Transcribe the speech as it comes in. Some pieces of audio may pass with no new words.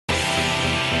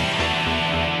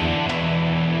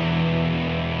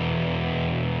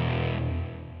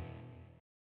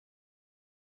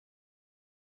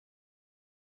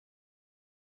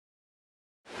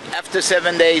after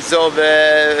 7 days of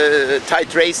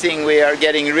tight racing, we are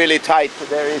getting really tight.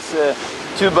 There is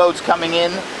 2 boats coming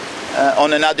in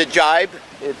on another jibe.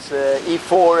 It's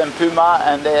E4 and PUMA,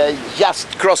 and they're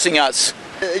just crossing us.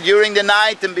 During the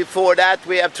night and before that,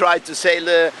 we have tried to sail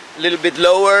a little bit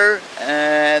lower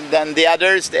than the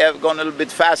others. They have gone a little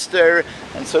bit faster,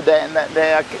 and so then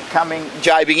they are coming,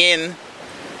 jibing in.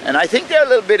 And I think they're a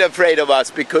little bit afraid of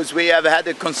us because we have had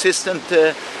a consistent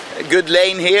good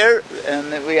lane here,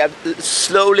 and we have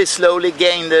slowly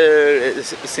gained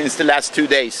since the last 2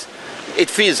 days. It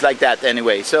feels like that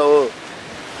anyway. So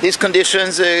these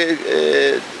conditions,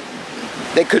 they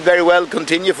could very well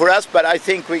continue for us, but I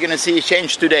think we're going to see a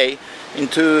change today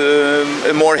into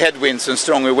more headwinds and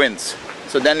stronger winds.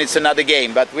 So then it's another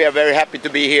game, but we are very happy to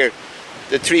be here.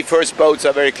 The 3 first boats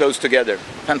are very close together.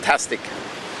 Fantastic.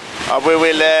 We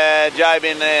will jibe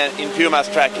in Puma's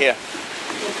track here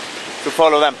to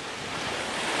follow them.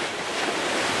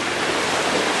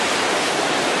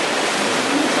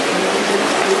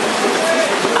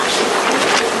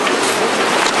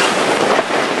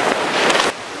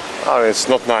 Oh, it's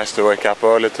not nice to wake up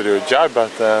early to do a jibe,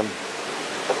 but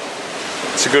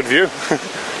it's a good view.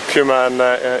 Puma and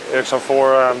Erisson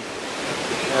 4,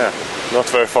 yeah, not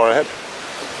very far ahead.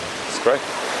 It's great.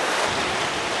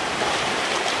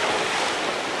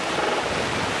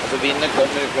 Så vinden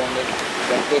kommer ifrån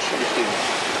den kursen vi styr.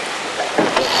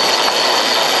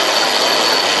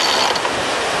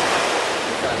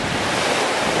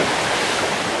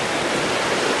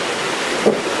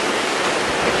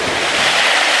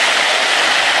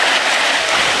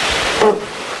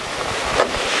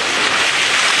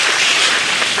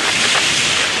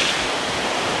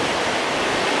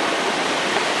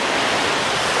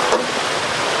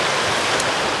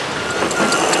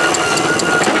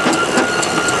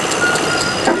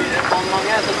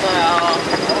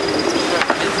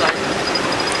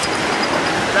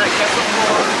 Verkar som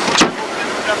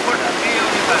på